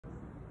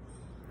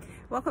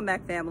Welcome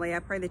back, family. I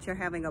pray that you're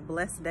having a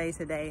blessed day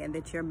today and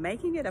that you're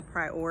making it a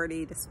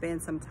priority to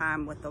spend some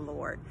time with the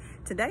Lord.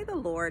 Today, the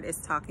Lord is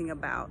talking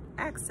about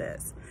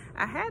access.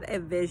 I had a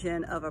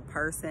vision of a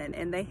person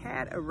and they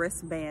had a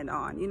wristband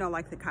on, you know,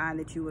 like the kind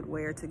that you would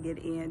wear to get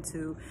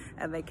into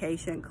a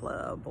vacation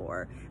club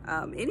or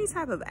any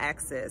type of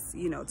access,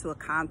 you know, to a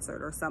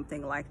concert or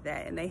something like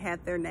that. And they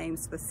had their name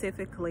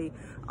specifically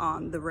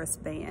on the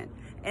wristband.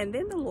 And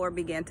then the Lord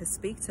began to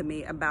speak to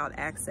me about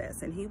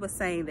access. And he was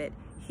saying that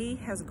he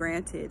has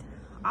granted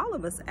all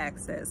of us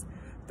access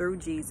through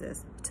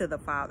Jesus to the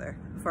Father,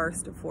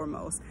 first and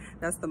foremost.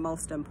 That's the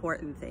most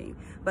important thing.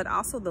 But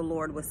also the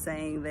Lord was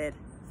saying that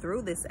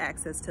through this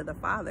access to the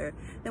Father,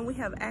 then we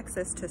have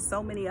access to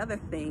so many other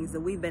things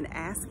that we've been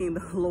asking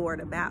the Lord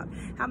about.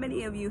 How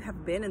many of you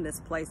have been in this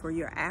place where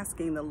you're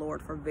asking the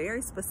Lord for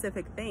very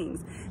specific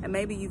things, and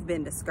maybe you've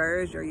been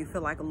discouraged or you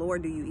feel like,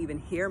 Lord, do you even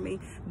hear me?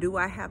 Do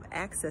I have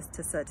access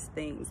to such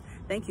things?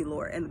 Thank you,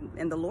 Lord.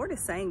 And the Lord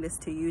is saying this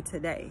to you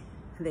today,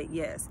 that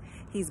yes,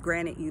 he's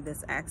granted you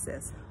this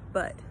access,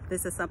 but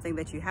this is something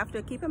that you have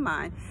to keep in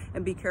mind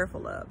and be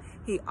careful of.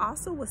 He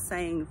also was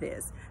saying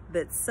this,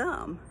 that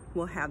some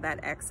will have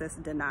that access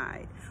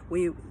denied.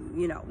 We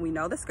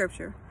know the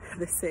scripture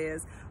that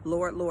says,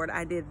 Lord, Lord,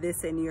 I did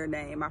this in your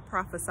name. I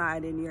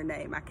prophesied in your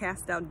name. I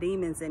cast out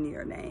demons in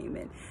your name.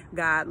 And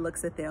God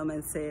looks at them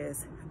and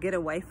says, get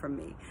away from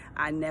me.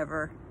 I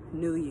never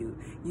knew you.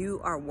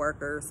 You are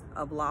workers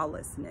of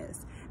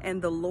lawlessness.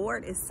 And the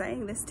Lord is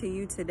saying this to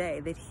you today,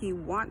 that he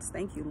wants,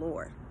 thank you,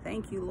 Lord.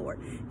 Thank you, Lord.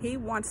 He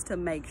wants to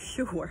make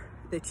sure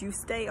that you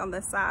stay on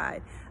the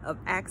side of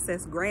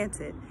access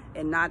granted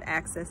and not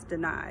access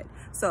denied.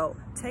 So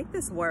take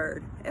this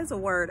word as a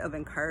word of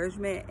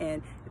encouragement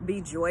and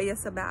be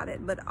joyous about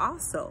it, but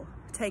also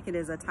take it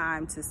as a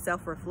time to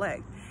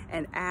self-reflect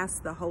and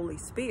ask the Holy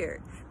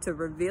Spirit to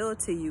reveal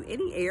to you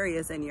any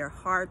areas in your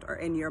heart or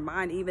in your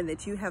mind even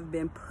that you have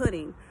been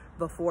putting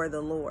before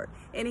the Lord,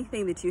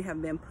 anything that you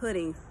have been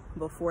putting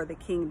before the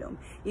kingdom,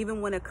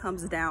 even when it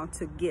comes down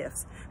to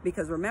gifts.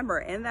 Because remember,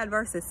 in that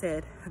verse it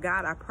said,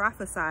 God, I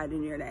prophesied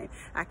in your name.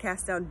 I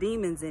cast out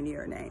demons in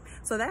your name.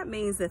 So that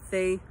means that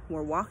they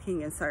were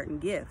walking in certain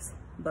gifts.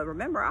 But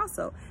remember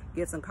also,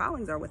 gifts and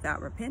callings are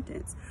without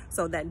repentance.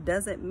 So that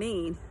doesn't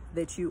mean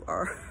that you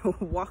are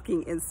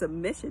walking in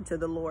submission to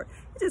the Lord.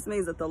 It just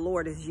means that the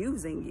Lord is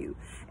using you.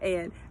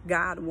 And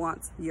God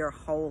wants your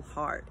whole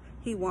heart.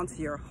 He wants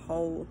your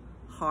whole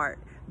heart.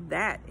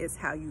 That is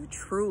how you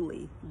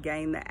truly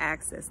gain the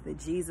access that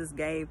Jesus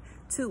gave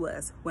to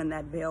us when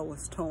that veil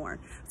was torn.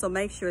 So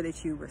make sure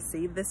that you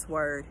receive this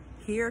word,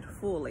 hear it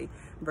fully,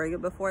 bring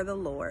it before the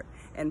Lord,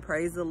 and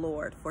praise the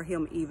Lord for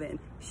him even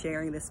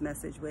sharing this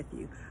message with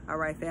you. All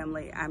right,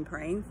 family, I'm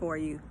praying for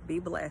you. Be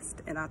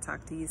blessed, and I'll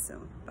talk to you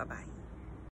soon. Bye-bye.